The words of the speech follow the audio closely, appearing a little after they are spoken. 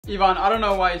Yvonne, I don't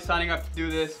know why you're signing up to do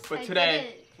this, but today...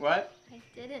 Didn't. What? I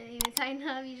didn't even sign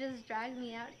up. You just dragged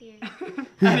me out here.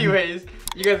 Anyways,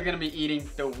 you guys are gonna be eating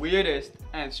the weirdest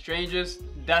and strangest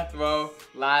death row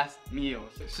last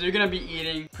meals. So you're gonna be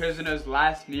eating prisoners'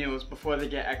 last meals before they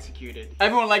get executed.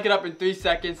 Everyone like it up in 3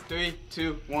 seconds. 3,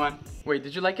 2, 1. Wait,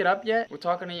 did you like it up yet? I'm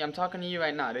talking to you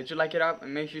right now. Did you like it up?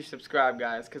 And make sure you subscribe,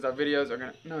 guys, because our videos are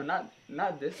gonna... No,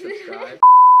 not this subscribe.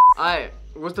 Alright,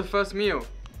 what's the first meal?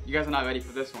 You guys are not ready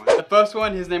for this one. The first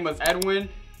one, his name was Edwin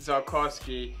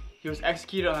Zarkowski. He was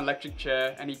executed on an electric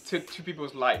chair and he took 2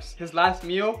 people's lives. His last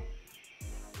meal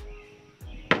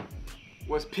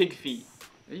was pig feet.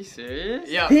 Are you serious?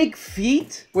 Yeah. Pig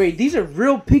feet? Wait, these are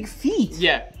real pig feet.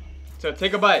 Yeah. So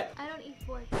take a bite. I don't eat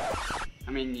pork.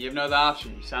 I mean, you have no other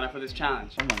option. You sign up for this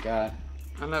challenge. Oh my god.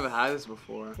 I've never had this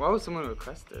before. Why would someone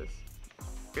request this?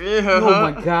 Ew.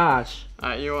 Oh my gosh.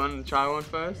 Alright, you want to try one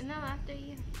first? No, after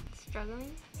you.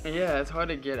 Struggling? Yeah, it's hard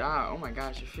to get out. Oh my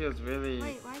gosh, it feels really...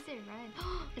 Wait, why is it red?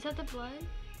 Is that the blood?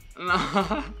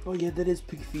 No. Oh yeah, that is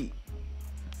pig feet.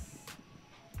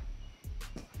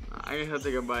 I guess I'll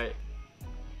take a bite.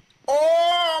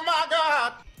 Oh my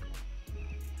god!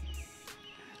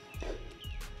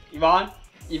 Yvonne,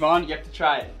 you have to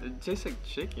try it. It tastes like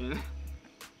chicken.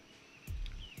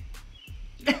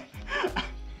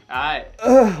 Alright.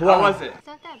 How was it? It's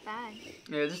not that bad.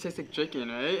 Yeah, it just tastes like chicken,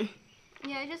 right?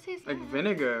 Yeah, it just tastes Like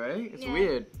vinegar, right? It's Yeah.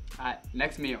 weird. Alright,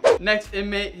 next meal. Next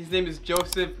inmate, his name is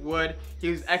Joseph Wood. He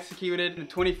was executed in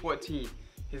 2014.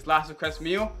 His last request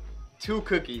meal, 2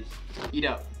 cookies. Eat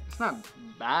up. It's not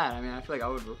bad. I mean, I feel like I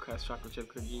would request chocolate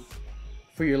chip cookies.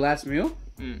 For your last meal?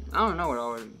 I don't know what I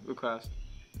would request.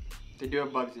 They do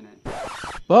have bugs in it.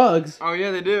 Bugs? Oh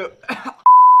yeah, they do. I'm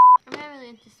not really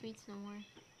into sweets no more.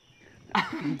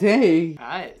 Dang.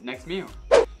 Alright, next meal.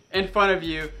 In front of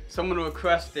you, someone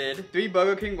requested 3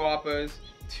 Burger King Whoppers,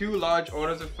 2 large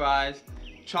orders of fries,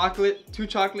 2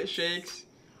 chocolate shakes,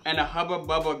 and a Hubba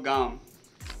Bubba gum.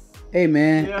 Hey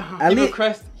man. Yeah.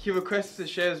 He requested to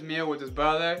share his meal with his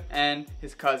brother and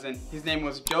his cousin. His name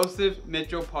was Joseph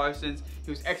Mitchell Parsons.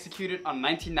 He was executed on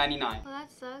 1999. Well,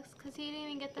 that sucks, because he didn't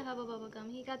even get the Hubba Bubba gum.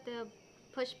 He got the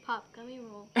Push Pop gummy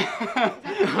roll.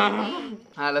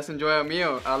 Alright, let's enjoy our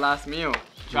meal, our last meal.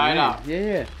 Try it out.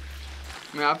 Yeah.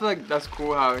 I mean, I feel like that's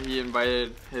cool how he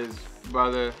invited his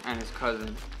brother and his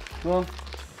cousin. Well,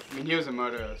 I mean, he was a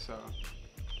murderer, so.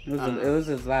 it was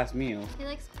his last meal. He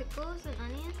likes pickles and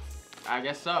onions. I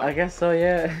guess so. I guess so,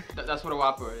 yeah. That's what a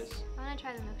Whopper is. I want to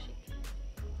try the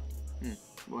milkshake.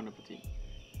 Bon appetit.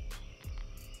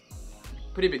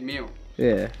 Pretty big meal.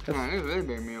 Yeah. It's a really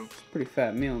big meal. Pretty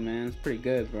fat meal, man. It's pretty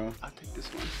good, bro. I'll take this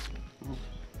one.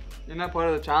 You're not part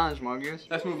of the challenge, Margus.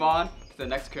 Let's move on to the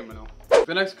next criminal.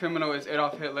 The next criminal is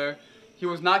Adolf Hitler. He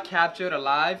was not captured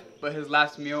alive, but his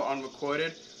last meal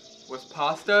unrecorded was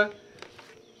pasta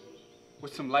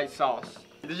with some light sauce.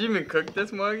 Did you even cook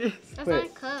this, Margus? That's Wait.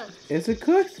 not cooked. Is it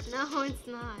cooked? No, it's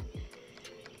not.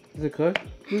 Is it cooked?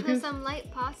 There's some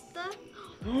light pasta.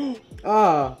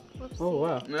 Ah. Whoopsie. Oh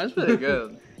wow. Man, that's really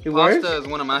good. It Pasta works? is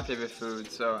one of my favorite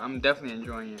foods, so I'm definitely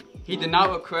enjoying it. He did not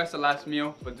request a last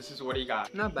meal, but this is what he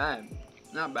got. Not bad.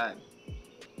 Not bad.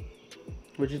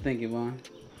 What you think, Yvonne?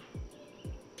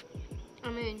 I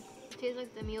mean, it tastes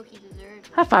like the meal he deserved.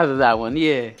 High five to that one,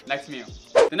 yeah. Next meal.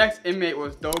 The next inmate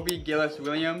was Dobie Gillis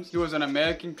Williams. He was an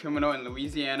American criminal in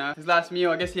Louisiana. His last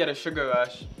meal, I guess he had a sugar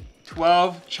rush.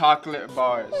 12 chocolate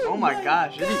bars. Oh my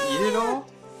gosh, did he eat it all?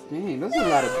 Dang, that's a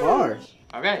lot of bars.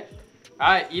 Okay.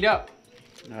 Alright, eat up.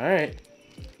 Alright.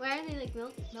 Why are they like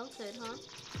melted, huh?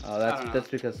 Oh, that's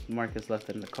because Marcus left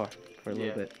it in the car for a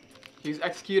little bit. He was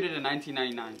executed in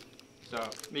 1999. So,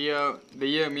 the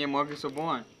year me and Marcus were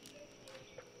born.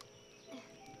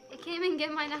 I can't even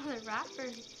get mine out of the wrapper.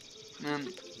 Man,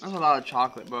 that's a lot of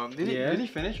chocolate, bro. Did he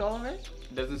finish all of it?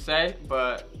 Doesn't say,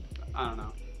 but I don't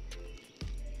know.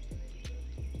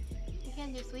 You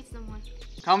can't do sweets no more.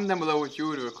 Comment down below what you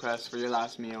would request for your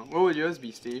last meal. What would yours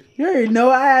be, Steve? You already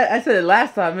know, I said it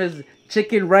last time. It's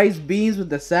chicken, rice, beans with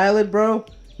the salad, bro.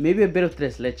 Maybe a bit of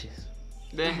tres leches.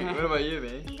 Dang, what about you,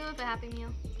 babe? I'm going with a Happy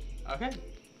Meal. Okay.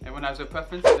 Everyone has their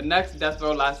preference. The next death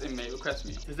row last inmate request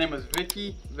meal. His name was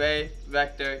Ricky Ray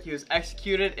Rector. He was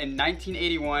executed in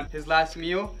 1981. His last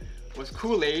meal was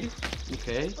Kool-Aid.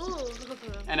 Okay. Ooh.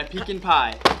 And a pecan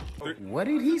pie. What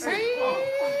did he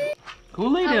say?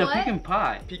 Kool-Aid and a pecan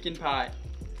pie. Pecan pie.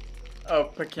 Oh,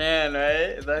 pecan,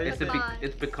 right? Is that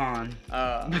It's pecan.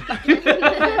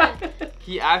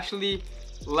 He actually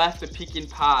left the pecan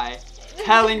pie,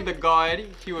 telling the guard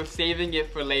he was saving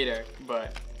it for later,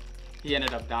 but he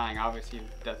ended up dying, obviously,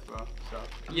 death row. So,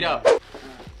 eat up.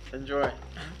 Enjoy.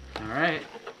 Alright.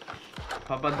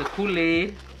 Pop out the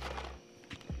Kool-Aid.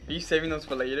 Are you saving those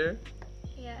for later?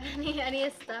 Yeah, I need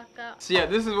to stock up. So yeah,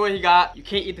 this is what he got. You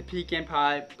can't eat the pecan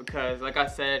pie because, like I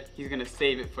said, he's gonna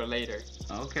save it for later.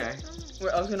 Okay.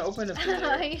 Wait, I was gonna open it for you.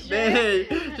 Are you sure?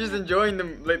 Hey, just enjoying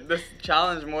this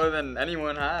challenge more than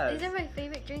anyone has. These are my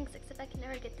favorite drinks, except I can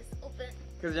never get this open.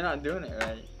 Because you're not doing it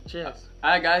right. Cheers.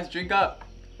 Alright guys, drink up.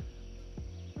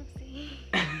 Oopsie.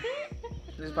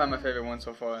 This is probably my favorite one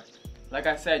so far. Like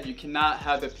I said, you cannot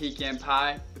have the pecan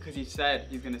pie because he said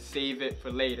he's gonna save it for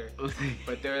later.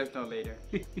 But there is no later.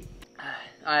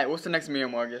 Alright, what's the next meal,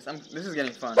 Marcus? This is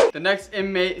getting fun. The next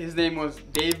inmate, his name was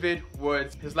David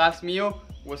Woods. His last meal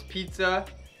was pizza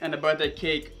and a birthday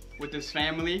cake with his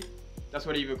family. That's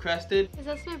what he requested. Is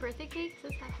that my birthday cake? It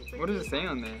says happy birthday. What does it say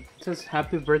on there? It says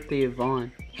happy birthday,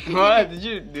 Yvonne. What? Did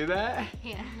you do that?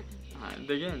 Yeah. Alright,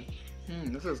 dig in.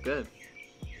 This is good.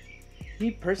 Me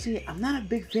personally, I'm not a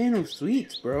big fan of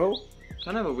sweets, bro.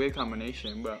 Kind of a weird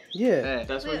combination, but Yeah. hey,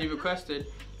 that's what he requested.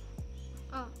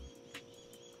 Oh.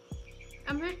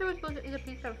 I'm pretty sure we're supposed to eat a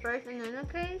pizza first and then a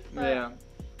cake. But Yeah,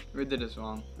 we did this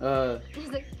wrong.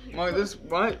 it's like, Mark, this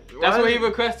what? That's what he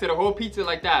requested, a whole pizza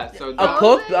like that. So A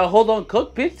cooked, hold on,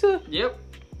 cooked pizza? Yep.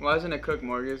 Why isn't it cooked,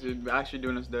 Marcus? You're actually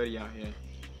doing us dirty out here.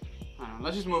 I don't know.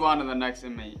 Let's just move on to the next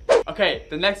inmate. Okay,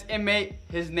 the next inmate,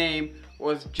 his name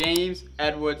was James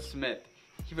Edward Smith.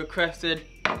 He requested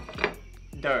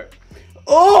dirt.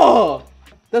 Oh!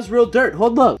 That's real dirt.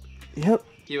 Hold up. Yep.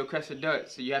 He requested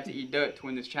dirt, so you have to eat dirt to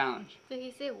win this challenge. did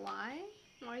he say why?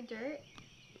 Why dirt?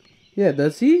 Yeah,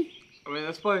 does he? I mean,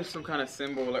 that's probably some kind of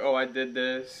symbol, like, oh, I did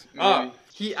this. Maybe. Oh,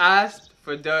 he asked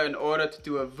for dirt in order to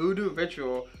do a voodoo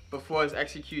ritual before his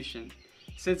execution.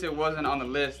 Since it wasn't on the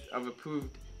list of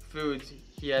approved foods,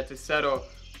 he had to settle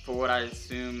for what I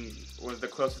assume was the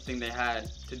closest thing they had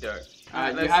to dirt.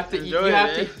 You have to eat.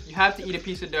 You have to eat a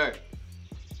piece of dirt.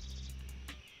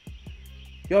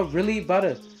 Y'all really about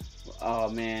to? Oh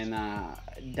man,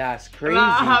 that's crazy.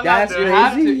 Nah, that's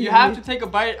crazy. You have to take a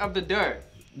bite of the dirt.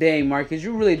 Dang, Marcus,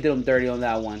 you really did him dirty on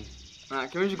that one.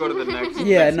 Can we just go to the next?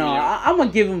 Yeah, next no, meal? I'm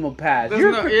gonna give him a pass.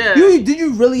 Did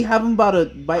you really have him about a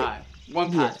bite? Alright,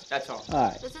 one pass. That's all.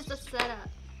 Alright. This is the setup.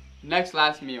 Next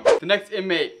last meal. The next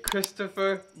inmate,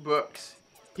 Christopher Brooks.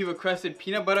 He requested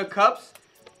peanut butter cups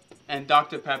and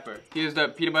Dr. Pepper. Here's the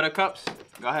peanut butter cups.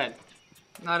 Go ahead.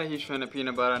 Not a huge fan of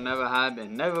peanut butter. Never have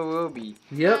been. Never will be.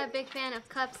 Yep. Not a big fan of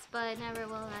cups, but never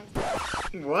will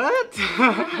I.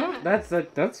 What? That's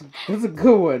a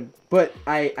good one. But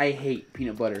I hate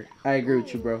peanut butter. I agree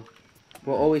with you, bro.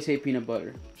 We'll always hate peanut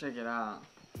butter. Check it out.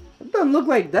 It doesn't look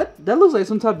like that. That looks like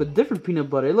some type of different peanut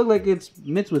butter. It looks like it's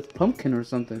mixed with pumpkin or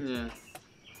something. Yeah. Is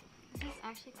this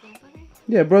actually peanut butter?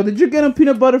 Yeah, bro. Did you get him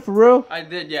peanut butter for real? I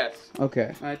did, yes.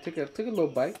 Okay. I took a little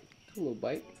bite.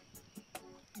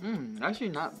 Actually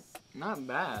not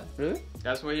bad. Really?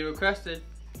 That's what he requested.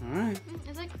 All right.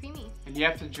 It's like creamy. And you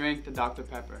have to drink the Dr.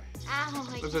 Pepper. Ow,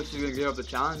 my Looks like she's gonna give up the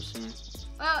challenge soon.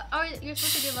 Well, you're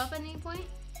supposed to give up at any point?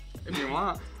 If you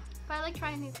want. But I like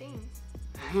trying new things.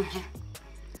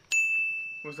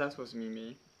 What's that supposed to mean,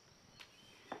 me?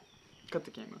 Cut the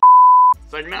camera.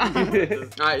 It's like, nah.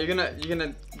 Alright, you're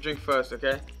gonna drink first,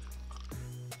 okay?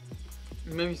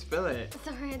 You made me spill it.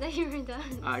 Sorry, I thought you were done.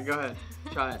 Alright, go ahead.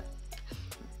 Try it.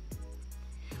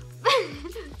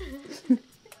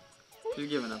 She's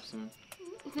giving up soon.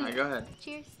 Alright, go ahead.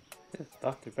 Cheers. Yes,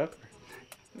 Dr. Pepper.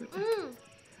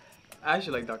 I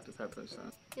actually like Dr. Pepper, so.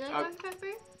 You like Dr.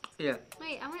 Pepper? Yeah.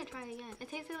 Wait, I want to try it again. It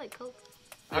tasted like Coke.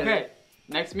 Okay,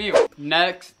 next meal.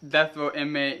 Next death row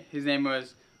inmate, his name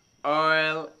was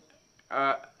Earl.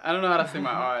 I don't know how to say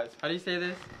my R's. How do you say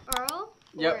this? Earl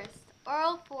Yep. Forrest.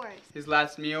 Earl Forrest. His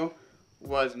last meal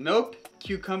was milk,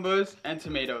 cucumbers, and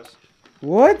tomatoes.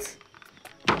 What?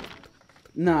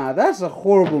 Nah, that's a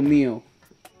horrible meal.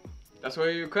 That's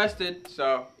what he requested,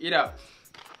 so eat up.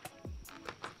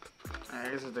 I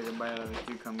guess I'll take a bite out of the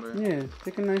cucumber. Yeah,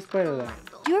 take a nice bite of that.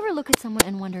 Do you ever look at someone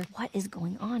and wonder what is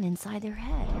going on inside their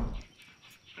head?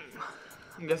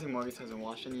 I'm guessing Marcus hasn't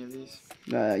watched any of these.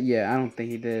 Yeah, I don't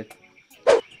think he did.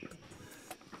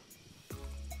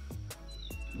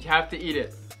 You have to eat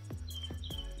it.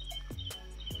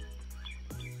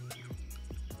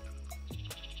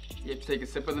 You have to take a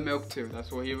sip of the milk too.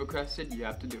 That's what he requested. You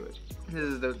have to do it. This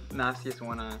is the nastiest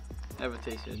one I ever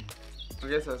tasted. I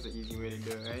guess that's the easy way to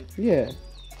do it, right? Yeah.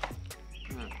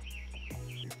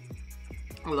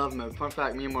 I love milk. Fun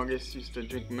fact, me and Marcus used to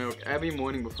drink milk every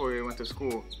morning before we went to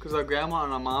school. Because our grandma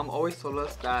and our mom always told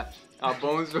us that our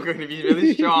bones were going to be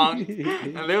really strong.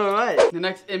 And they were right. The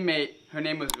next inmate, her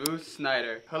name was Ruth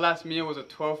Snyder. Her last meal was a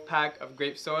 12-pack of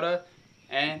grape soda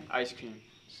and ice cream.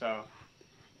 So.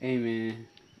 Hey, man.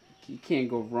 You can't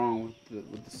go wrong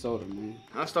with the soda, man.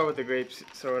 I'll start with the grape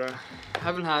soda. I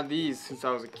haven't had these since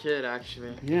I was a kid,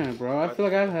 actually. Yeah, bro. I feel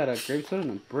like I've had a grape soda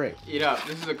and a brick. Eat up.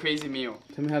 This is a crazy meal.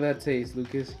 Tell me how that tastes,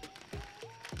 Lucas.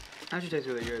 Actually tastes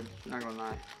really good. Not gonna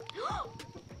lie.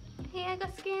 Hey, I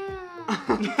got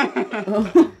scammed.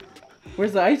 Oh.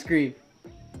 Where's the ice cream?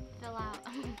 Fell out.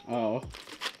 Oh.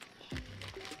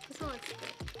 This one looks good.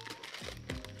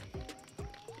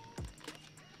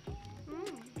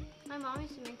 My mom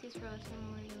used to make these for us when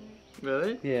we were younger.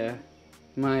 Really? Yeah.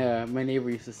 My neighbor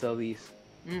used to sell these.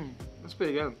 That's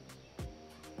pretty good.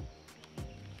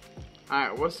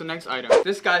 Alright, what's the next item?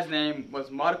 This guy's name was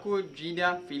Marco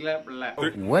Gida Philip.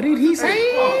 What did he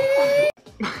say?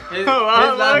 His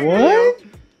last What?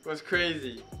 video was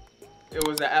crazy. It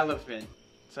was an elephant.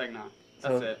 It's like, nah,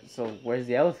 that's it. So where's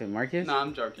the elephant, Marcus? No,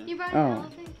 I'm joking. You brought Oh. an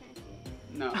elephant?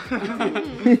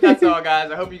 No. That's all,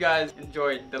 guys. I hope you guys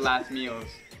enjoyed the last meals.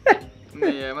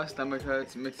 Yeah, my stomach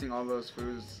hurts mixing all those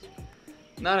foods.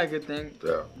 Not a good thing.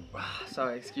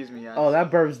 Sorry, excuse me, guys. Oh, that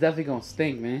burp's definitely gonna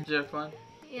stink, man. Did you have fun?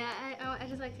 Yeah, I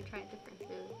just like to try different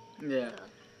food. Yeah. So.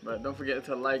 But don't forget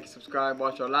to like, subscribe,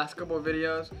 watch our last couple of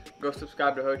videos. Go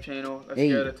subscribe to her channel. Let's Hey.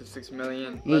 get it to 6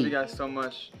 million. Love Hey. you guys so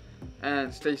much.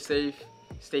 And stay safe,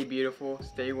 stay beautiful,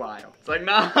 stay wild. It's like,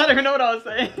 nah, I don't even know what I was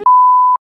saying.